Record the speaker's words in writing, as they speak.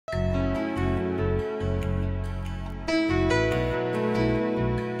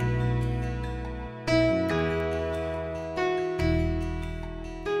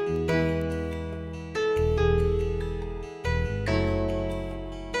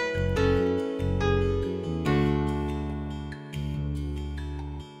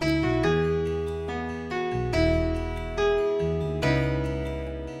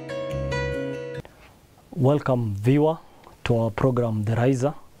Welcome, viewer, to our program, The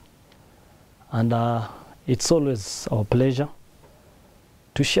Riser. And it's always our pleasure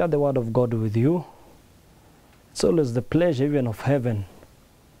to share the Word of God with you. It's always the pleasure even of heaven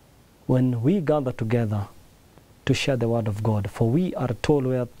when we gather together to share the Word of God. For we are told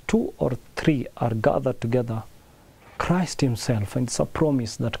where 2 or 3 are gathered together, Christ Himself, and it's a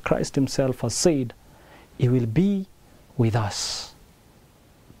promise that Christ Himself has said He will be with us.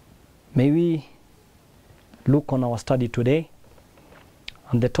 May we look on our study today,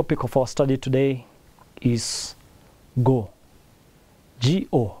 and the topic of our study today is Go.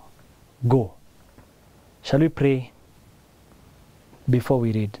 G-O, Go. Shall we pray before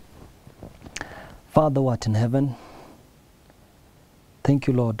we read? Father, who art in heaven, thank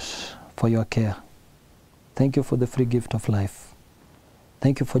you, Lord, for your care. Thank you for the free gift of life.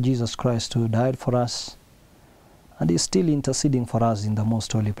 Thank you for Jesus Christ who died for us and is still interceding for us in the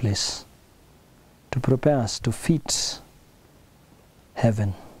most holy place, to prepare us to fit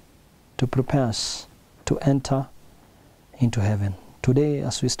heaven, to prepare us to enter into heaven. Today,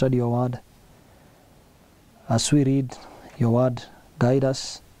 as we study your word, as we read your word, guide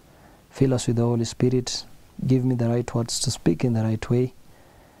us, fill us with the Holy Spirit, give me the right words to speak in the right way,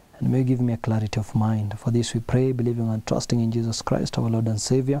 and may you give me a clarity of mind. For this we pray, believing and trusting in Jesus Christ, our Lord and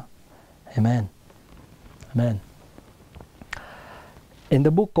Savior. Amen. Amen. In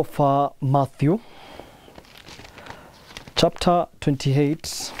the book of Matthew, chapter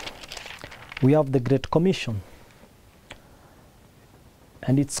 28, we have the Great Commission.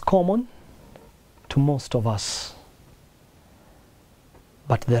 And it's common to most of us.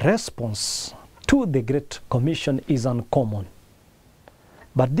 But the response to the Great Commission is uncommon.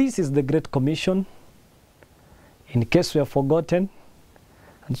 But this is the Great Commission, in case we have forgotten,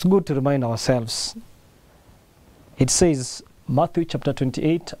 and it's good to remind ourselves. It says, Matthew chapter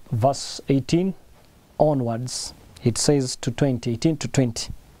 28, verse 18 onwards, it says to 20, 18 to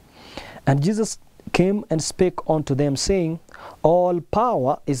 20. And Jesus came and spake unto them, saying, All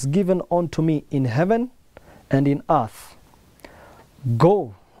power is given unto me in heaven and in earth.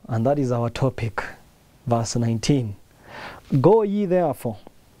 Go, and that is our topic, verse 19. Go ye therefore,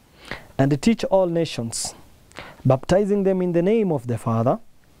 and teach all nations, baptizing them in the name of the Father,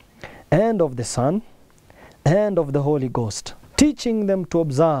 and of the Son, and of the Holy Ghost, teaching them to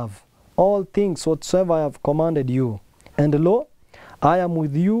observe all things whatsoever I have commanded you. And lo, I am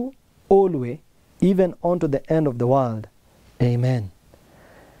with you always, even unto the end of the world. Amen.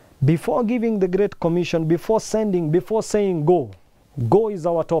 Before giving the Great Commission, before saying go, go is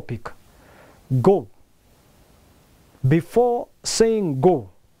our topic. Go. Before saying go,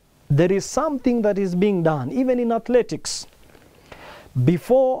 there is something that is being done, even in athletics.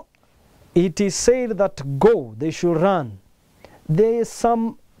 Before it is said that go, they should run, there is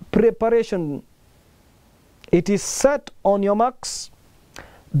some preparation. It is set on your marks,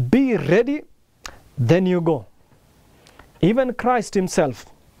 be ready, then you go. Even Christ Himself,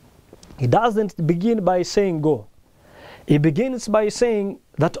 He doesn't begin by saying go. He begins by saying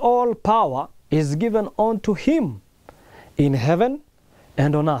that all power is given unto Him in heaven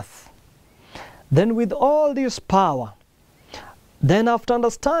and on earth. Then with all this power, then after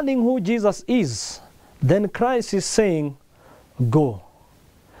understanding who Jesus is, then Christ is saying, go.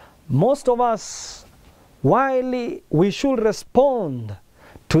 Most of us, while we should respond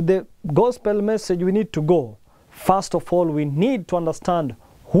to the gospel message, we need to go. First of all, we need to understand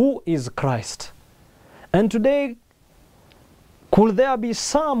who is Christ. And today, could there be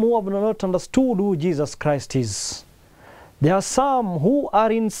some who have not understood who Jesus Christ is? There are some who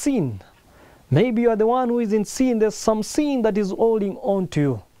are in sin. Maybe you are the one who is in sin. There's some sin that is holding on to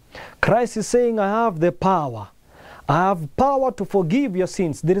you. Christ is saying, I have the power. I have power to forgive your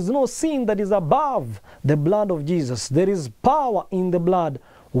sins. There is no sin that is above the blood of Jesus. There is power in the blood.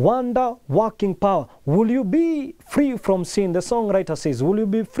 Wonder-working power. Will you be free from sin? The songwriter says, will you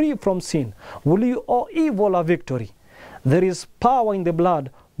be free from sin? Will you owe evil a victory? There is power in the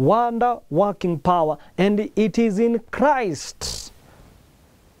blood. Wonder-working power. And it is in Christ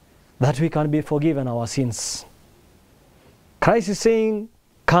that we can be forgiven our sins. Christ is saying,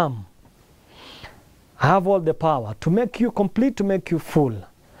 come. I have all the power to make you complete, to make you full.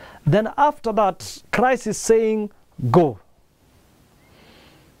 Then after that, Christ is saying, go.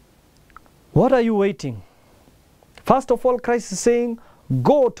 What are you waiting? First of all, Christ is saying,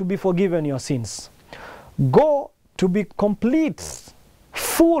 go to be forgiven your sins. Go to be complete,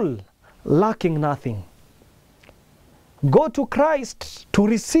 full, lacking nothing. Go to Christ to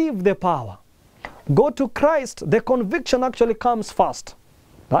receive the power. Go to Christ. The conviction actually comes first.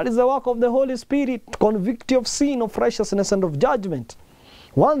 That is the work of the Holy Spirit, to convict you of sin, of righteousness, and of judgment.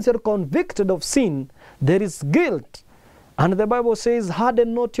 Once you're convicted of sin, there is guilt. And the Bible says,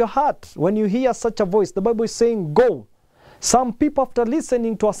 harden not your heart. When you hear such a voice, the Bible is saying, go. Some people, after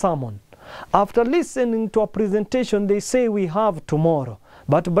listening to a sermon, after listening to a presentation, they say we have tomorrow.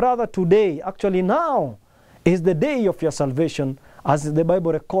 But brother, today, actually now, is the day of your salvation, as the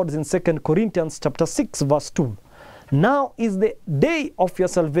Bible records in 2 Corinthians chapter 6, verse 2. Now is the day of your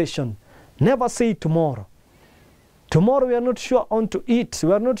salvation. Never say tomorrow. Tomorrow we are not sure unto it.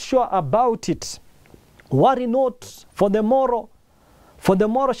 We are not sure about it. Worry not for the morrow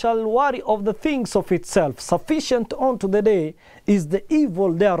shall worry of the things of itself. Sufficient unto the day is the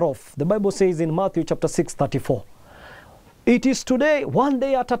evil thereof. The Bible says in Matthew chapter 6:34. It is today, one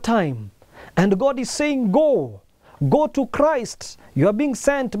day at a time. And God is saying, go. Go to Christ. You are being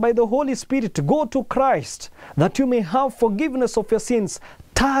sent by the Holy Spirit. Go to Christ, that you may have forgiveness of your sins.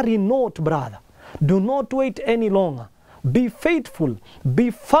 Tarry not, brother. Do not wait any longer. Be faithful,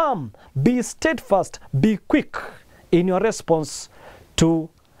 be firm, be steadfast, be quick in your response to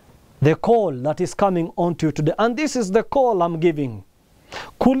the call that is coming onto you today. And this is the call I'm giving.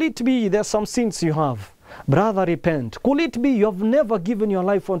 Could it be there's some sins you have? Brother, repent. Could it be you have never given your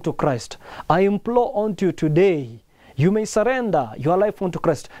life unto Christ? I implore unto you today, you may surrender your life unto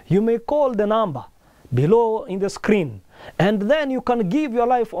Christ. You may call the number below in the screen, and then you can give your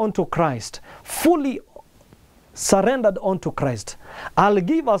life unto Christ, fully surrendered unto Christ. I'll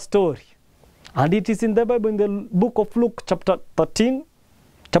give a story, and it is in the Bible, in the book of Luke chapter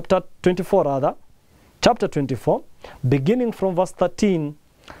 24, beginning from verse 13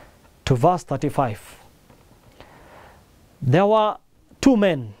 to verse 35. There were two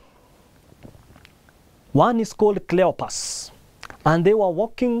men. One is called Cleopas, and they were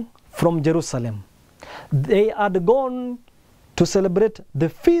walking from Jerusalem. They had gone to celebrate the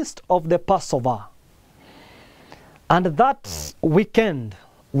feast of the Passover. And that weekend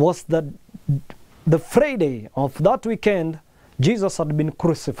was the Friday of that weekend, Jesus had been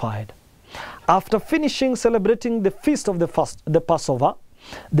crucified. After finishing celebrating the feast of the Passover,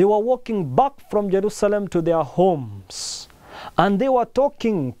 they were walking back from Jerusalem to their homes. And they were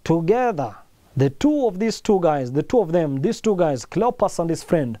talking together. These two guys, Cleopas and his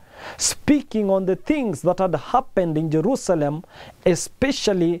friend, speaking on the things that had happened in Jerusalem,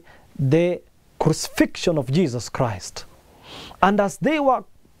 especially the crucifixion of Jesus Christ. And as they were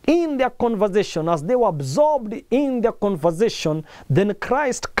in their conversation, as they were absorbed in their conversation, then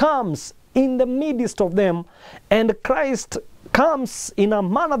Christ comes in the midst of them, and Christ comes in a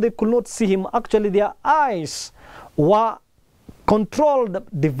manner they could not see him. Actually, their eyes were controlled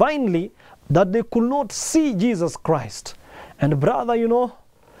divinely, that they could not see Jesus Christ. And brother, you know,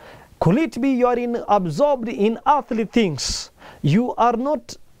 could it be you are absorbed in earthly things? You are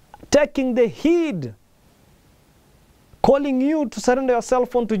not taking the heed, calling you to surrender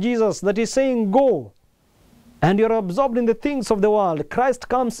yourself unto Jesus, that is saying go, and you're absorbed in the things of the world. Christ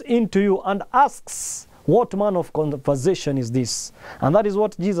comes into you and asks, what manner of conversation is this? And that is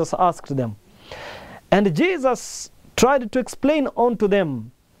what Jesus asked them. And Jesus tried to explain unto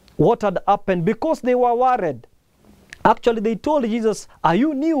them what had happened, because they were worried. Actually, they told Jesus, are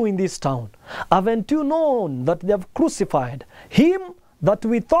you new in this town? Haven't you known that they have crucified him that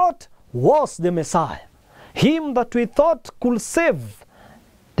we thought was the Messiah? Him that we thought could save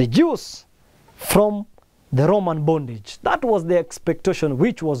the Jews from the Roman bondage. That was the expectation,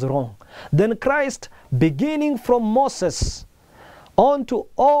 which was wrong. Then Christ, beginning from Moses unto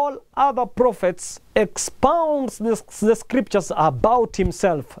all other prophets, expounds the scriptures about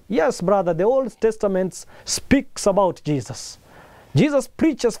himself. Yes, brother, the Old Testament speaks about Jesus. Jesus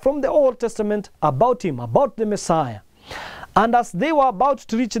preaches from the Old Testament about him, about the Messiah. And as they were about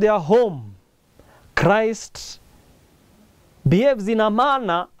to reach their home, Christ behaves in a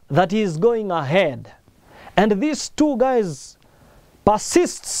manner that he is going ahead. And these two guys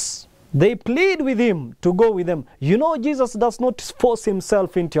persists. They plead with him to go with them. You know, Jesus does not force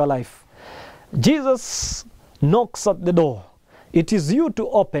himself into your life. Jesus knocks at the door. It is you to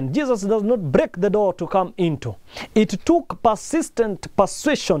open. Jesus does not break the door to come into. It took persistent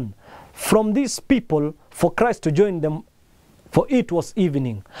persuasion from these people for Christ to join them, for it was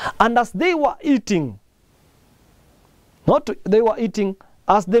evening. And as they were eating,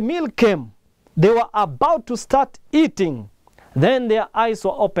 as the meal came, they were about to start eating. Then their eyes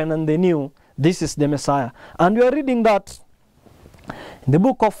were open and they knew this is the Messiah. And we are reading that in the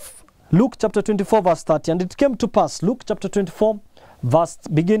book of Luke chapter 24 verse 30. And it came to pass, Luke chapter 24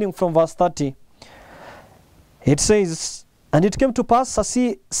 beginning from verse 30. It says, and it came to pass, as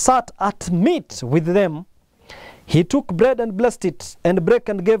he sat at meat with them, he took bread and blessed it, and brake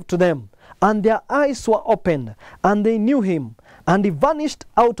and gave to them. And their eyes were opened, and they knew him, and he vanished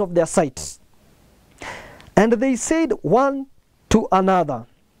out of their sight. And they said one to another,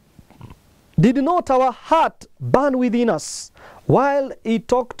 did not our heart burn within us while he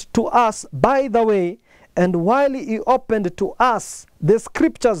talked to us by the way, and while he opened to us the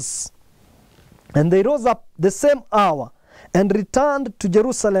scriptures? And they rose up the same hour and returned to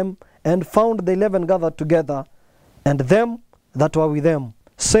Jerusalem, and found the 11 gathered together, and them that were with them,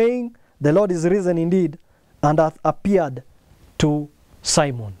 saying, the Lord is risen indeed, and hath appeared to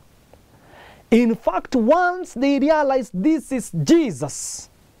Simon. In fact, once they realized this is Jesus,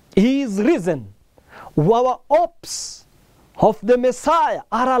 he is risen, our hopes of the Messiah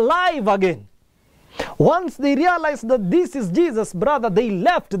are alive again. Once they realized that this is Jesus, brother, they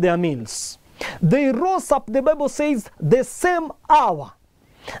left their meals. They rose up, the Bible says, the same hour,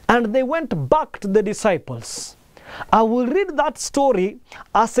 and they went back to the disciples. I will read that story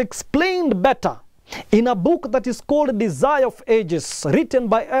as explained better in a book that is called Desire of Ages, written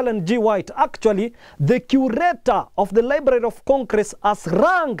by Ellen G. White. Actually, the curator of the Library of Congress has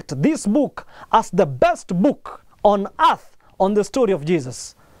ranked this book as the best book on earth on the story of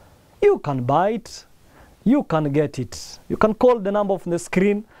Jesus. You can buy it. You can get it. You can call the number on the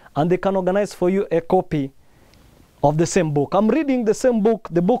screen and they can organize for you a copy of the same book. I'm reading the same book,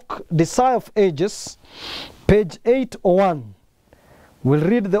 the book Desire of Ages, page 801. We'll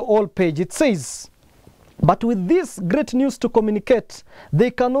read the whole page. It says, but with this great news to communicate,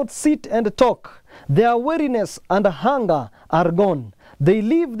 they cannot sit and talk. Their weariness and hunger are gone. They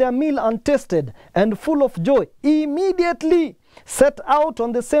leave their meal untasted and full of joy. Immediately set out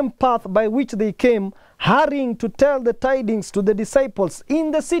on the same path by which they came, hurrying to tell the tidings to the disciples in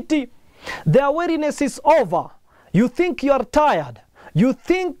the city. Their weariness is over. You think you are tired. You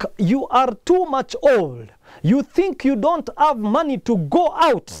think you are too much old. You think you don't have money to go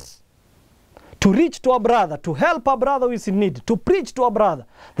out to reach to a brother, to help a brother who is in need, to preach to a brother.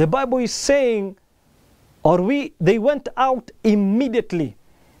 The Bible is saying, they went out immediately.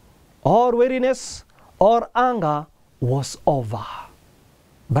 Our weariness or anger was over.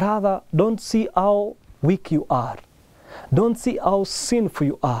 Brother, don't see how weak you are. Don't see how sinful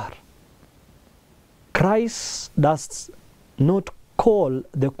you are. Christ does not call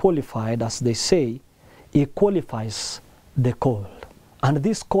the qualified, as they say. He qualifies the called. And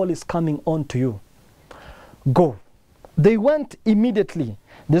this call is coming on to you. Go. They went immediately.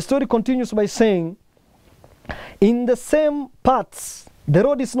 The story continues by saying, in the same parts, the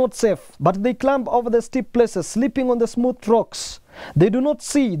road is not safe, but they climb over the steep places, sleeping on the smooth rocks. They do not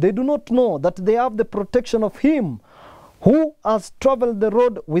see, they do not know that they have the protection of him who has traveled the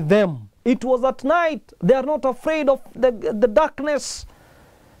road with them. It was at night. They are not afraid of the darkness.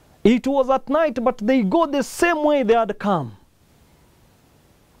 It was at night, but they go the same way they had come.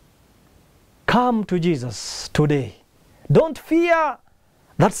 Come to Jesus today. Don't fear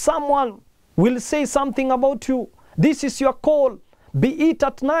that someone will say something about you. This is your call. Be it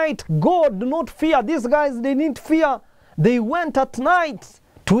at night. Go, do not fear. These guys, they didn't fear. They went at night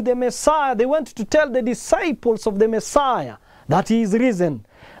to the Messiah. They went to tell the disciples of the Messiah that he is risen.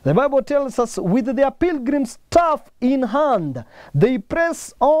 The Bible tells us, with their pilgrim staff in hand, they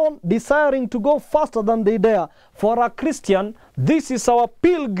press on, desiring to go faster than they dare. For a Christian, this is our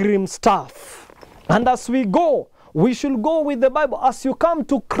pilgrim staff. And as we go, we should go with the Bible. As you come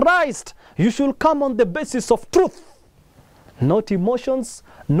to Christ, you should come on the basis of truth. Not emotions,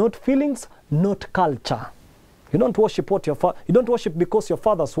 not feelings, not culture. You don't worship what you don't worship because your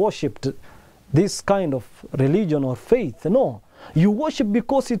fathers worshipped this kind of religion or faith. No. You worship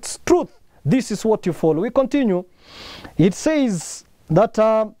because it's truth. This is what you follow. We continue. It says that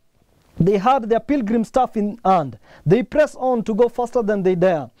they had their pilgrim staff in hand. They press on to go faster than they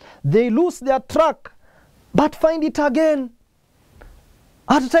dare. They lose their track, but find it again.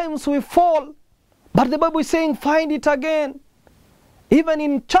 At times we fall, but the Bible is saying find it again. Even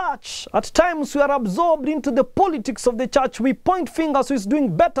in church, at times we are absorbed into the politics of the church. We point fingers who is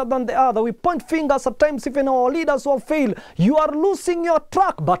doing better than the other. We point fingers at times even our leaders who have failed. You are losing your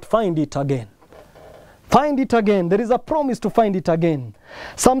track, but find it again. Find it again. There is a promise to find it again.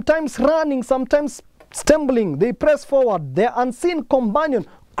 Sometimes running, sometimes stumbling. They press forward. Their unseen companion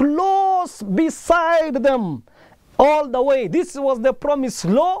close beside them all the way. This was the promise.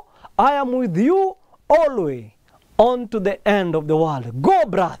 Lo, I am with you always, on to the end of the world. Go,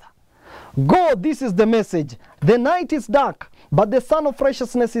 brother. Go. This is the message. The night is dark, but the sun of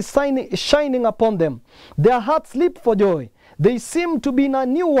righteousness is shining upon them. Their hearts leap for joy. They seem to be in a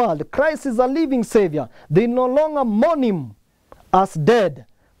new world. Christ is a living Savior. They no longer mourn him as dead.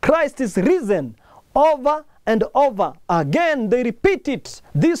 Christ is risen. Over and over again, they repeat it.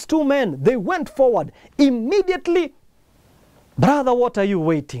 These two men, they went forward immediately. Brother, what are you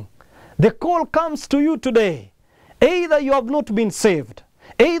waiting? The call comes to you today. Either you have not been saved,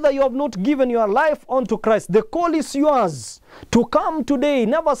 either you have not given your life unto Christ. The call is yours to come today.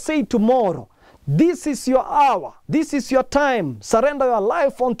 Never say tomorrow. This is your hour. This is your time. Surrender your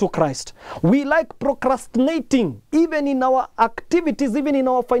life unto Christ. We like procrastinating, even in our activities, even in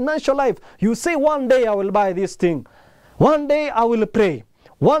our financial life. You say, one day I will buy this thing. One day I will pray.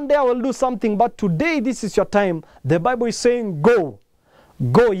 One day I will do something. But today, this is your time. The Bible is saying, go.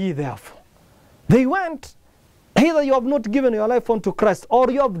 Go ye therefore. They went. Either you have not given your life unto Christ,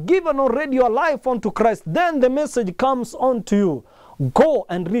 or you have given already your life unto Christ. Then the message comes unto you. Go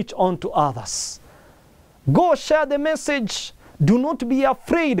and reach unto others. Go share the message. Do not be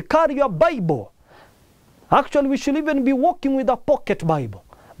afraid. Carry your Bible. Actually, we should even be walking with a pocket Bible.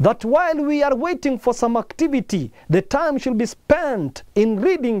 That while we are waiting for some activity, the time should be spent in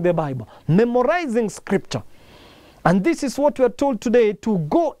reading the Bible, memorizing scripture. And this is what we are told today, to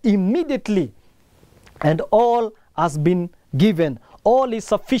go immediately. And all has been given. All is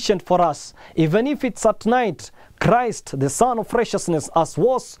sufficient for us. Even if it's at night, Christ, the Son of Righteousness, as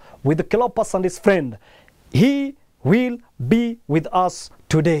was with Cleopas and his friend, he will be with us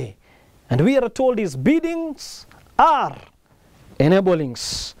today. And we are told his biddings are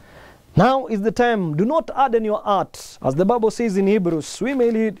enablings. Now is the time. Do not harden your heart. As the Bible says in Hebrews, we may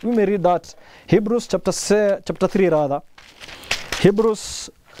read that. Hebrews chapter 3 rather.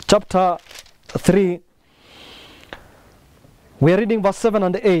 Hebrews chapter 3. We are reading verse 7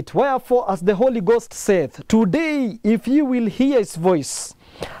 and 8. Wherefore, as the Holy Ghost saith, today, if ye will hear his voice,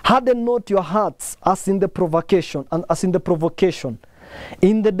 harden not your hearts as in the provocation,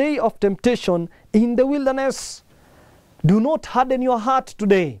 in the day of temptation in the wilderness. Do not harden your heart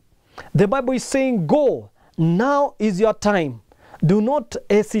today. The Bible is saying, go. Now is your time. Do not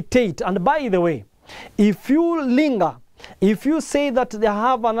hesitate. And by the way, if you linger, if you say that they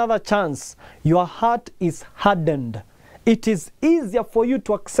have another chance, your heart is hardened. It is easier for you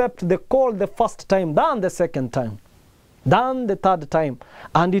to accept the call the first time than the second time, than the third time.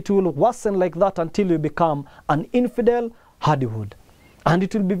 And it will worsen like that until you become an infidel hardihood. And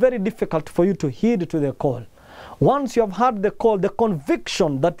it will be very difficult for you to heed to the call. Once you have heard the call, the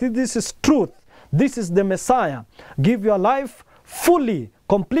conviction that this is truth, this is the Messiah, give your life fully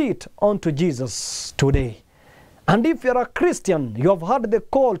complete unto Jesus today. And if you're a Christian, you have heard the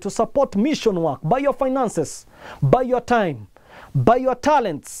call to support mission work by your finances, by your time, by your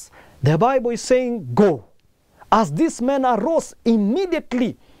talents. The Bible is saying, go. As these men arose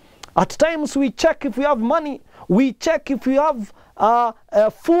immediately. At times we check if we have money. We check if we have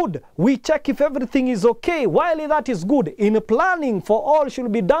food. We check if everything is okay. While that is good, in planning for all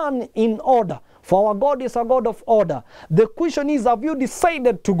should be done in order. For our God is a God of order. The question is, have you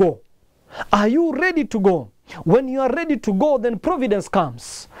decided to go? Are you ready to go? When you are ready to go, then providence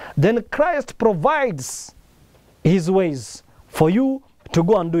comes. Then Christ provides his ways for you to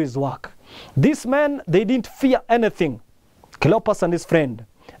go and do his work. These men, they didn't fear anything. Cleopas and his friend,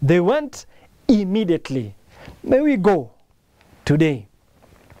 they went immediately. May we go today.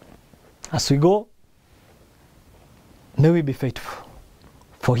 As we go, may we be faithful.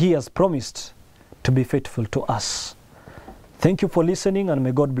 For he has promised to be faithful to us. Thank you for listening, and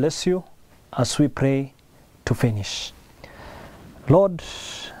may God bless you as we pray to finish. Lord,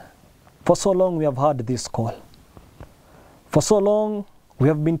 for so long we have heard this call. For so long we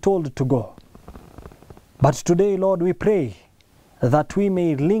have been told to go. But today, Lord, we pray that we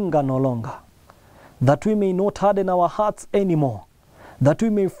may linger no longer, that we may not harden our hearts anymore, that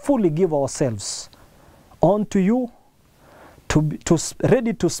we may fully give ourselves unto you,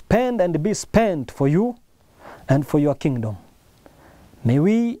 ready to spend and be spent for you and for your kingdom. May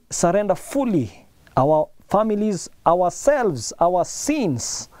we surrender fully our families, ourselves, our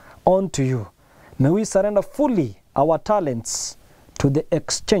sins unto you. May we surrender fully our talents to the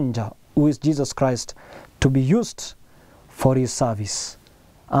exchanger, who is Jesus Christ, to be used for his service.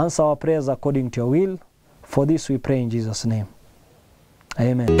 Answer our prayers according to your will. For this we pray in Jesus' name.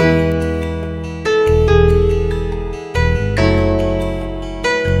 Amen.